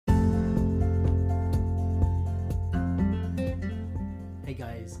Hey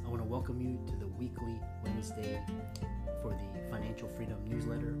guys, I want to welcome you to the weekly Wednesday for the Financial Freedom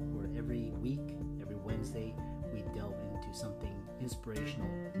newsletter, where every week, every Wednesday, we delve into something inspirational,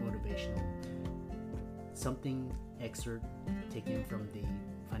 motivational, something excerpt taken from the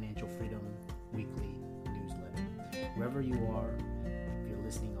Financial Freedom weekly newsletter. Wherever you are, if you're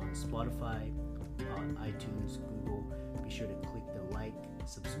listening on Spotify, on iTunes, Google, be sure to click the like,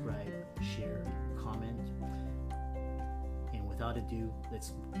 subscribe, share, comment. And without ado,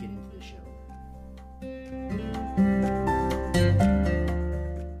 let's get into the show.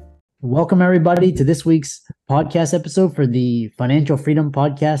 Welcome everybody to this week's podcast episode for the Financial Freedom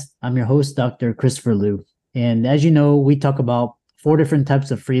Podcast. I'm your host, Dr. Christopher Liu. And as you know, we talk about 4 different types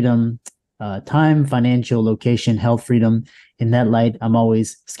of freedom: time, financial, location, health freedom. In that light, I'm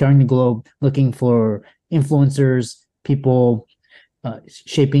always scouring the globe, looking for influencers, people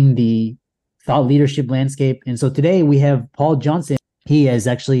shaping the thought leadership landscape. And so today we have Paul Johnson. He is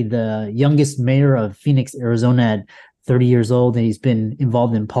actually the youngest mayor of Phoenix, Arizona at 30 years old, and he's been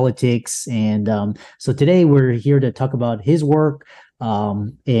involved in politics. And so today we're here to talk about his work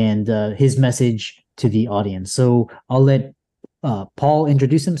and his message to the audience. So I'll let Paul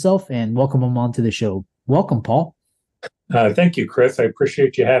introduce himself and welcome him onto the show. Welcome, Paul. Thank you, Chris. I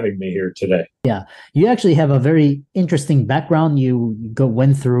appreciate you having me here today. Yeah, you actually have a very interesting background. You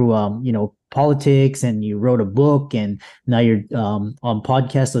went through, politics, and you wrote a book, and now you're on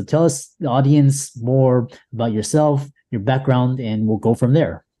podcast. So tell us, the audience, more about yourself, your background, and we'll go from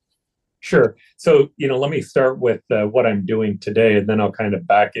there. Sure. So, let me start with what I'm doing today, and then I'll kind of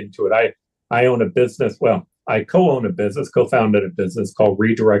back into it. I own a business. Well, I co-own a business, co-founded a business called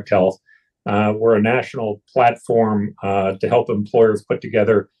Redirect Health. We're a national platform to help employers put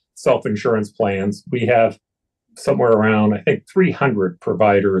together self-insurance plans. We have somewhere around, I think, 300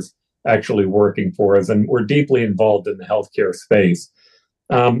 providers actually working for us, and we're deeply involved in the healthcare space.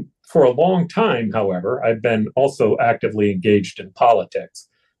 For a long time, however, I've been also actively engaged in politics.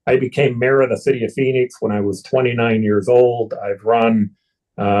 I became mayor of the city of Phoenix when I was 29 years old. I've run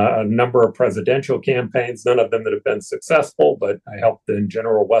a number of presidential campaigns, none of them that have been successful, but I helped in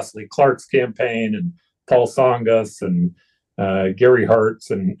General Wesley Clark's campaign and Paul Tsongas and Gary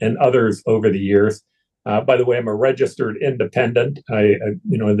Hart's and others over the years. By the way, I'm a registered independent.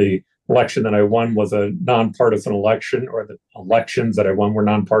 The election that I won was a nonpartisan election, or the elections that I won were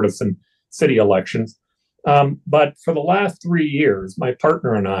nonpartisan city elections. But for the last 3 years, my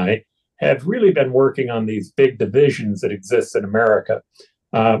partner and I have really been working on these big divisions that exist in America.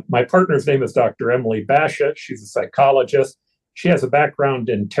 My partner's name is Dr. Emily Basha. She's a psychologist. She has a background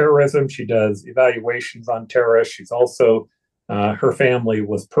in terrorism. She does evaluations on terrorists. She's also, her family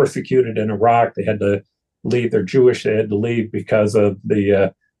was persecuted in Iraq. They had to leave. They're Jewish. They had to leave because of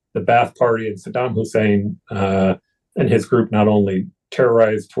the Ba'ath Party, and Saddam Hussein and his group not only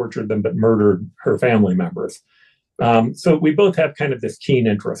terrorized, tortured them, but murdered her family members. So we both have kind of this keen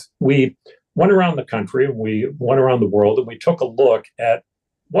interest. We went around the country, and we went around the world, and we took a look at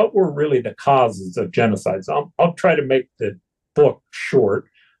what were really the causes of genocides. I'll try to make the book short.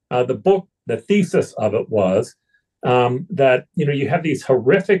 The thesis of it was that you have these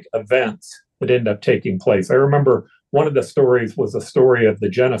horrific events that end up taking place. I remember one of the stories was a story of the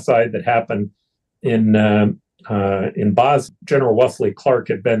genocide that happened in Bosnia. General Wesley Clark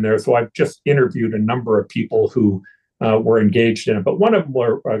had been there, so I've just interviewed a number of people who were engaged in it. But one of them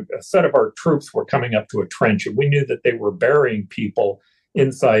were a set of our troops were coming up to a trench, and we knew that they were burying people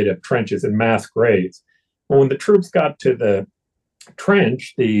inside of trenches in mass graves. Well, when the troops got to the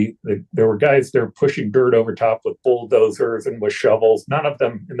trench, there were guys there pushing dirt over top with bulldozers and with shovels. None of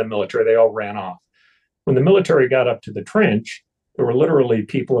them in the military. They all ran off. When the military got up to the trench, there were literally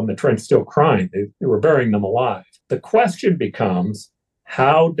people in the trench still crying. They were burying them alive. The question becomes,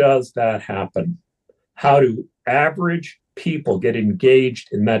 how does that happen? How do average people get engaged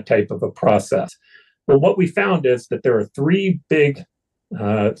in that type of a process? Well, what we found is that there are 3 big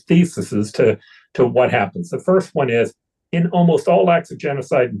theses to what happens. The first one is, in almost all acts of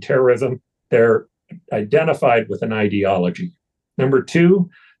genocide and terrorism, they're identified with an ideology. Number 2,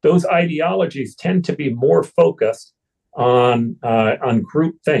 those ideologies tend to be more focused on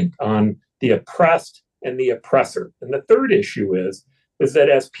groupthink, on the oppressed and the oppressor. And the third issue is that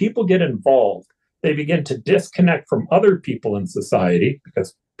as people get involved, they begin to disconnect from other people in society,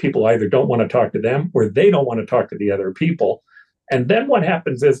 because people either don't want to talk to them or they don't want to talk to the other people. And then what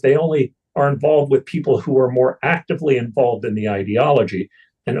happens is they only are involved with people who are more actively involved in the ideology.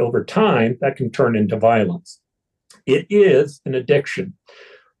 And over time, that can turn into violence. It is an addiction.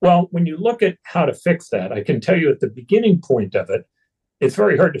 Well, when you look at how to fix that, I can tell you at the beginning point of it, it's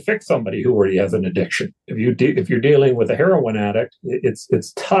very hard to fix somebody who already has an addiction. If you're dealing with a heroin addict,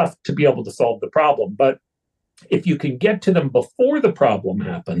 it's tough to be able to solve the problem. But if you can get to them before the problem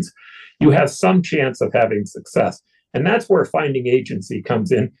happens, you have some chance of having success. And that's where finding agency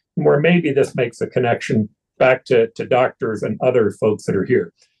comes in, where maybe this makes a connection back to doctors and other folks that are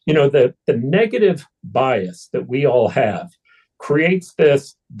here. The negative bias that we all have creates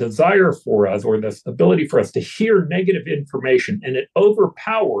this desire for us, or this ability for us to hear negative information, and it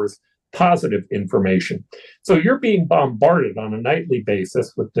overpowers positive information. So you're being bombarded on a nightly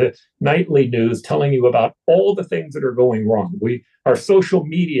basis with the nightly news telling you about all the things that are going wrong. Our social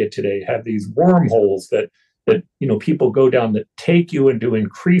media today have these wormholes that people go down that take you into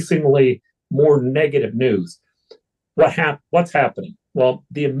increasingly more negative news. What's happening? Well,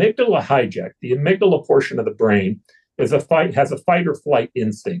 the amygdala hijack, the amygdala portion of the brain, has a fight or flight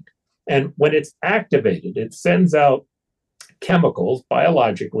instinct. And when it's activated, it sends out chemicals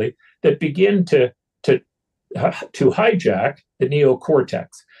biologically that begin to hijack the neocortex.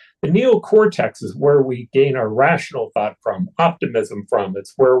 The neocortex is where we gain our rational thought from, optimism from.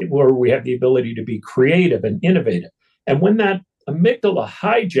 It's where we have the ability to be creative and innovative. And when that amygdala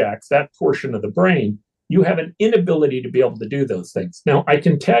hijacks that portion of the brain, you have an inability to be able to do those things. Now, I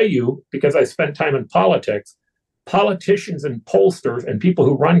can tell you, because I spent time in politics, politicians and pollsters and people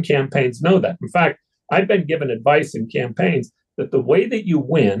who run campaigns know that. In fact, I've been given advice in campaigns that the way that you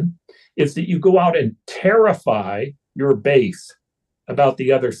win is that you go out and terrify your base about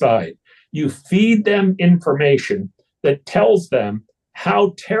the other side. You feed them information that tells them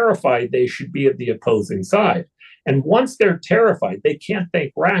how terrified they should be of the opposing side. And once they're terrified, they can't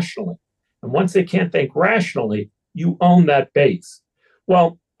think rationally. And once they can't think rationally, you own that base.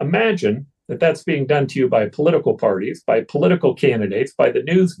 Well, imagine that that's being done to you by political parties, by political candidates, by the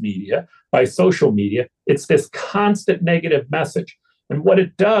news media, by social media. It's this constant negative message. And what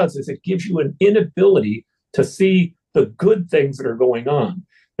it does is it gives you an inability to see the good things that are going on.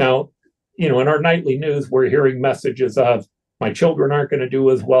 Now, in our nightly news, we're hearing messages of, my children aren't going to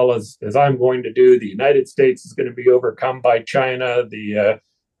do as well as I'm going to do. The United States is going to be overcome by China.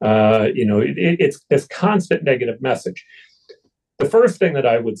 It's this constant negative message. The first thing that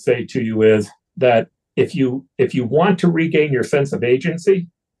I would say to you is that if you want to regain your sense of agency,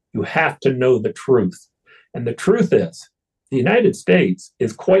 you have to know the truth. And the truth is, the United States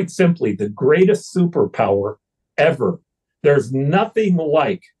is quite simply the greatest superpower ever. There's nothing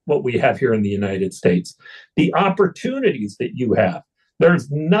like what we have here in the United States. The opportunities that you have,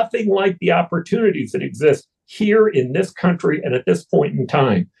 there's nothing like the opportunities that exist here in this country and at this point in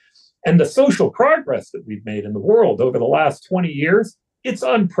time. And the social progress that we've made in the world over the last 20 years, it's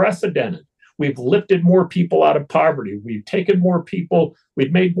unprecedented. We've lifted more people out of poverty. We've taken more people,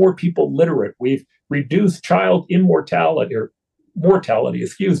 we've made more people literate. We've reduced child mortality.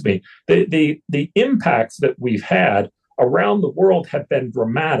 The impacts that we've had around the world have been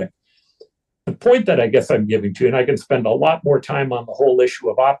dramatic. The point that I guess I'm giving to you, and I can spend a lot more time on the whole issue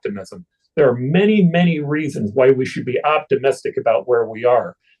of optimism. There are many, many reasons why we should be optimistic about where we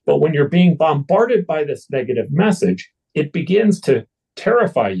are. But when you're being bombarded by this negative message, it begins to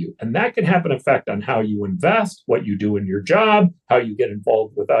terrify you. And that can have an effect on how you invest, what you do in your job, how you get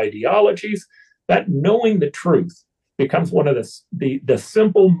involved with ideologies. That knowing the truth becomes one of the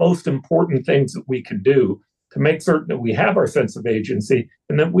simple, most important things that we can do to make certain that we have our sense of agency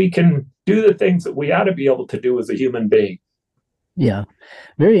and that we can do the things that we ought to be able to do as a human being. Yeah,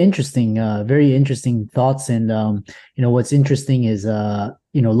 very interesting thoughts. And, what's interesting is,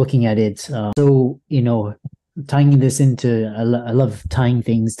 looking at it. Tying this into, I love tying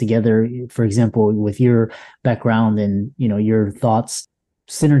things together, for example, with your background and, your thoughts,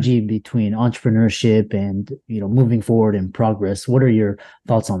 synergy between entrepreneurship and, moving forward and progress. What are your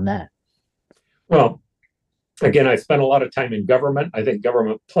thoughts on that? Well, again, I spent a lot of time in government. I think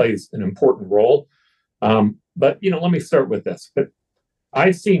government plays an important role. But, let me start with this. But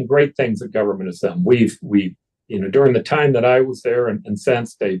I've seen great things that government has done. We've during the time that I was there and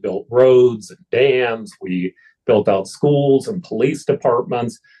since, they built roads and dams. We built out schools and police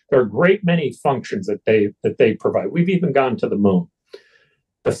departments. There are a great many functions that they provide. We've even gone to the moon.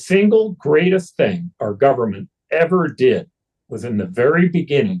 The single greatest thing our government ever did was in the very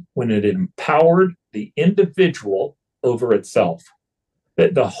beginning, when it empowered the individual over itself.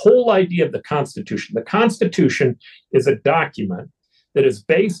 The whole idea of the Constitution is a document that is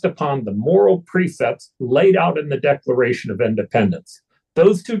based upon the moral precepts laid out in the Declaration of Independence.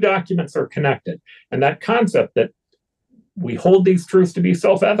 Those two documents are connected. And that concept that we hold these truths to be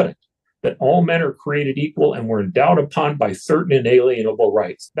self-evident, that all men are created equal and were endowed upon by certain inalienable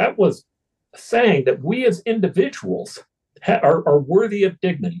rights. That was saying that we as individuals are worthy of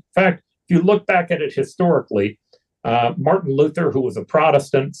dignity. In fact, if you look back at it historically, Martin Luther, who was a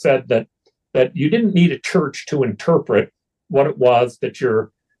Protestant, said that you didn't need a church to interpret what it was that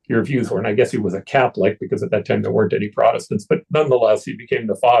your views were. And I guess he was a Catholic, because at that time there weren't any Protestants, but nonetheless, he became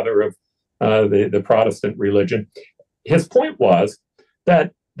the father of the Protestant religion. His point was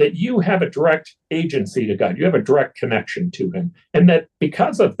that you have a direct agency to God. You have a direct connection to him. And that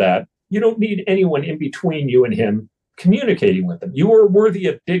because of that, you don't need anyone in between you and him communicating with him. You are worthy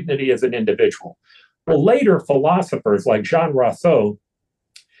of dignity as an individual. Well, later philosophers like Jean Rousseau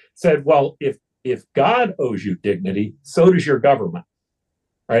said, well, if God owes you dignity, so does your government,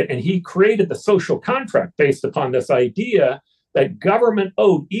 right? And he created the social contract based upon this idea that government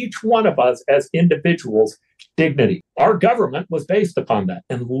owed each one of us as individuals dignity. Our government was based upon that.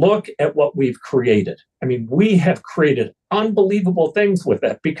 And look at what we've created. I mean, we have created unbelievable things with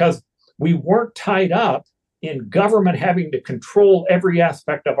that because we weren't tied up in government having to control every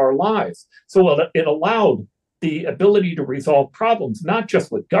aspect of our lives. So it allowed the ability to resolve problems, not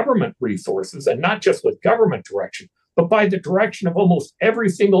just with government resources and not just with government direction, but by the direction of almost every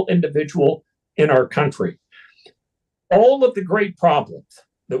single individual in our country. All of the great problems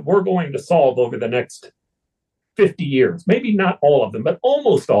that we're going to solve over the next 50 years, maybe not all of them, but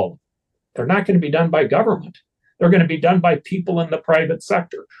almost all of them, they're not going to be done by government. They're going to be done by people in the private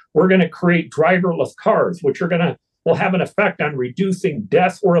sector. We're going to create driverless cars, which will have an effect on reducing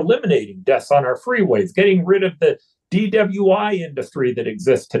deaths or eliminating deaths on our freeways, getting rid of the DWI industry that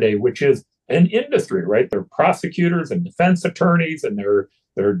exists today, which is an industry, right? There are prosecutors and defense attorneys, and there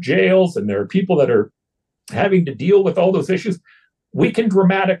are jails, and there are people that are having to deal with all those issues. We can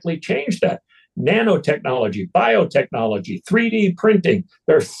dramatically change that. Nanotechnology, biotechnology, 3D printing.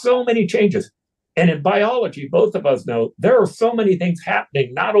 There are so many changes. And in biology, both of us know there are so many things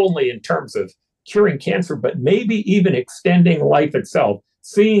happening, not only in terms of curing cancer, but maybe even extending life itself,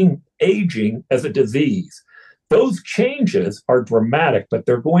 seeing aging as a disease. Those changes are dramatic, but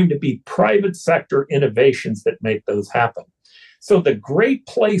they're going to be private sector innovations that make those happen. So the great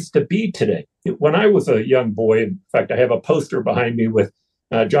place to be today, when I was a young boy, in fact, I have a poster behind me with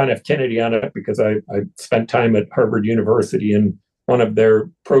John F. Kennedy on it because I spent time at Harvard University in one of their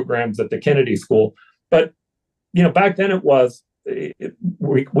programs at the Kennedy School. But, back then it was,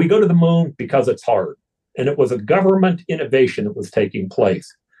 we go to the moon because it's hard. And it was a government innovation that was taking place.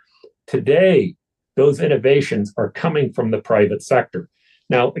 Today, those innovations are coming from the private sector.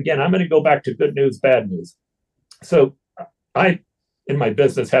 Now, again, I'm going to go back to good news, bad news. So I, in my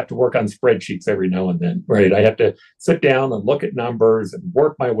business, have to work on spreadsheets every now and then, right? I have to sit down and look at numbers and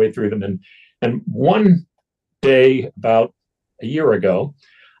work my way through them. And one day, about a year ago,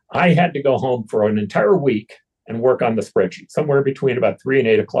 I had to go home for an entire week and work on the spreadsheet, somewhere between about 3 and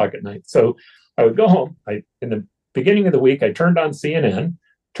 8 o'clock at night. So I would go home. In the beginning of the week, I turned on CNN,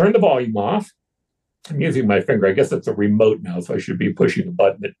 turned the volume off. I'm using my finger. I guess it's a remote now, so I should be pushing a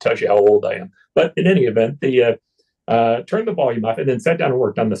button that tells you how old I am. But in any event, turned the volume off and then sat down and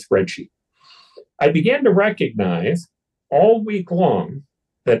worked on the spreadsheet. I began to recognize all week long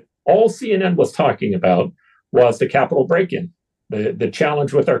that all CNN was talking about was the Capitol break-in, the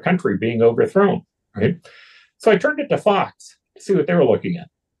challenge with our country being overthrown, right? So I turned it to Fox to see what they were looking at.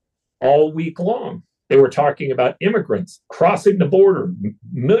 All week long, they were talking about immigrants crossing the border,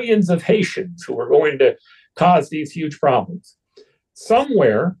 millions of Haitians who were going to cause these huge problems.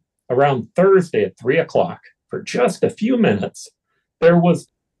 Somewhere around Thursday at 3 o'clock, for just a few minutes, there was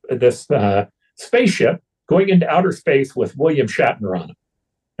this spaceship going into outer space with William Shatner on it.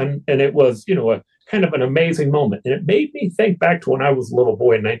 And it was, a kind of an amazing moment. And it made me think back to when I was a little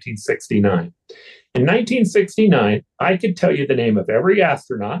boy in 1969. In 1969, I could tell you the name of every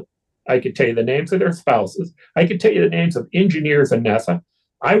astronaut. I could tell you the names of their spouses. I could tell you the names of engineers in NASA.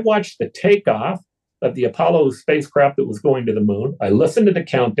 I watched the takeoff of the Apollo spacecraft that was going to the moon. I listened to the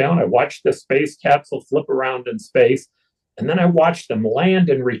countdown. I watched the space capsule flip around in space. And then I watched them land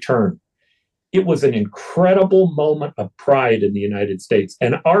and return. It was an incredible moment of pride in the United States.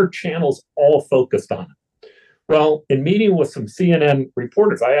 And our channels all focused on it. Well, in meeting with some CNN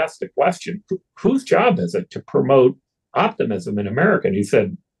reporters, I asked the question, whose job is it to promote optimism in America? And he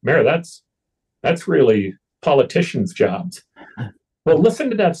said, Mayor, that's really politicians' jobs. Well, listen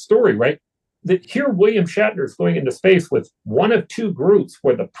to that story, right? That here William Shatner is going into space with one of two groups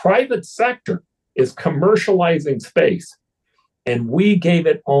where the private sector is commercializing space. And we gave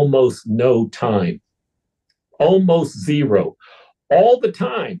it almost no time, almost zero. All the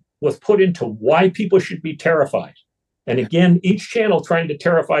time was put into why people should be terrified. And again, each channel trying to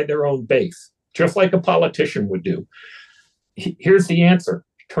terrify their own base, just like a politician would do. Here's the answer.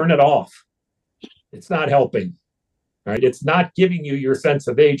 Turn it off. It's not helping. Right? It's not giving you your sense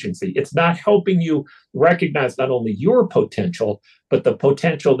of agency. It's not helping you recognize not only your potential, but the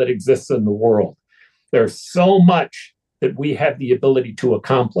potential that exists in the world. There's so much that we have the ability to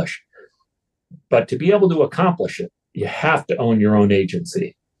accomplish. But to be able to accomplish it, you have to own your own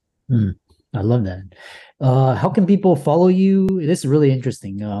agency. I love that. How can people follow you? This is really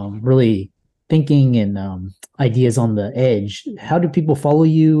interesting. Really thinking and ideas on the edge. How do people follow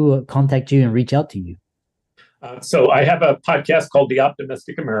you, contact you, and reach out to you? So I have a podcast called The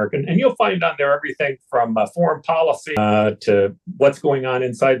Optimistic American, and you'll find on there everything from foreign policy to what's going on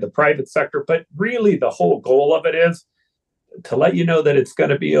inside the private sector. But really, the whole goal of it is to let you know that it's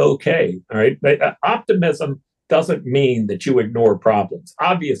going to be okay. All right. But, optimism doesn't mean that you ignore problems.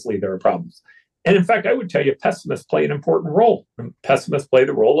 Obviously, there are problems. And in fact, I would tell you pessimists play an important role. And pessimists play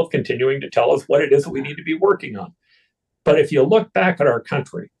the role of continuing to tell us what it is that we need to be working on. But if you look back at our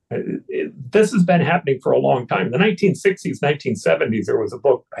country, this has been happening for a long time. In the 1960s, 1970s, there was a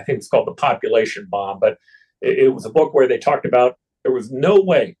book, I think it's called The Population Bomb, but it was a book where they talked about there was no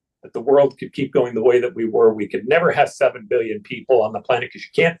way that the world could keep going the way that we were. We could never have 7 billion people on the planet because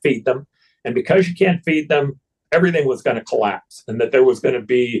you can't feed them. And because you can't feed them, everything was going to collapse, and that there was going to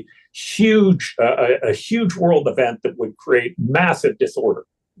be a huge world event that would create massive disorder.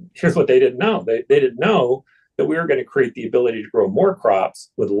 Here's what they didn't know. They didn't know that we were going to create the ability to grow more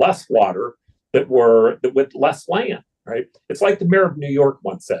crops with less water with less land, right? It's like the mayor of New York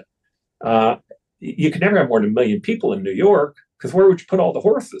once said, you could never have more than 1 million people in New York because where would you put all the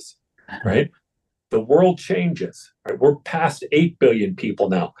horses, right? The world changes, right? We're past 8 billion people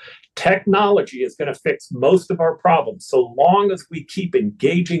now. Technology is going to fix most of our problems so long as we keep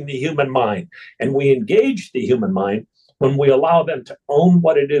engaging the human mind. And we engage the human mind when we allow them to own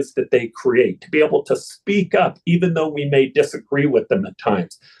what it is that they create, to be able to speak up, even though we may disagree with them at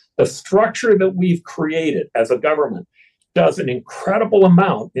times. The structure that we've created as a government does an incredible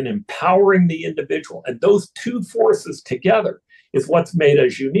amount in empowering the individual. And those two forces together is what's made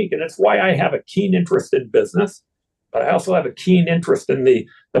us unique. And it's why I have a keen interest in business, but I also have a keen interest in the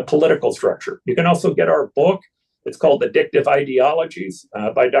political structure. You can also get our book. It's called Addictive Ideologies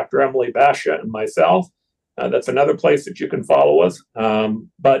by Dr. Emily Basha and myself. That's another place that you can follow us.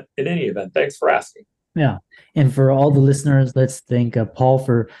 But in any event, thanks for asking. Yeah. And for all the listeners, let's thank Paul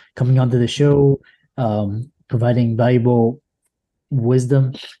for coming onto the show, providing valuable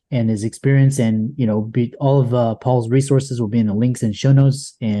wisdom and his experience. And, all of Paul's resources will be in the links and show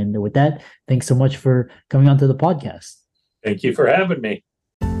notes. And with that, thanks so much for coming onto the podcast. Thank you for having me.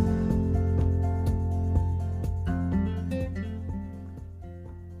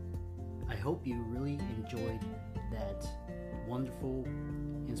 I hope you really enjoyed that wonderful,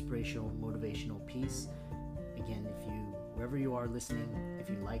 inspirational, motivational piece. Again, wherever you are listening, if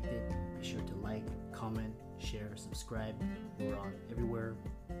you liked it, be sure to like, comment, share, subscribe. We're on everywhere: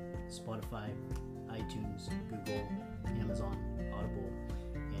 Spotify, iTunes, Google, Amazon, Audible.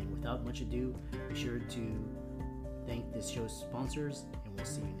 And without much ado, be sure to thank this show's sponsors, and we'll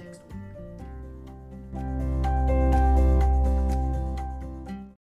see you next week.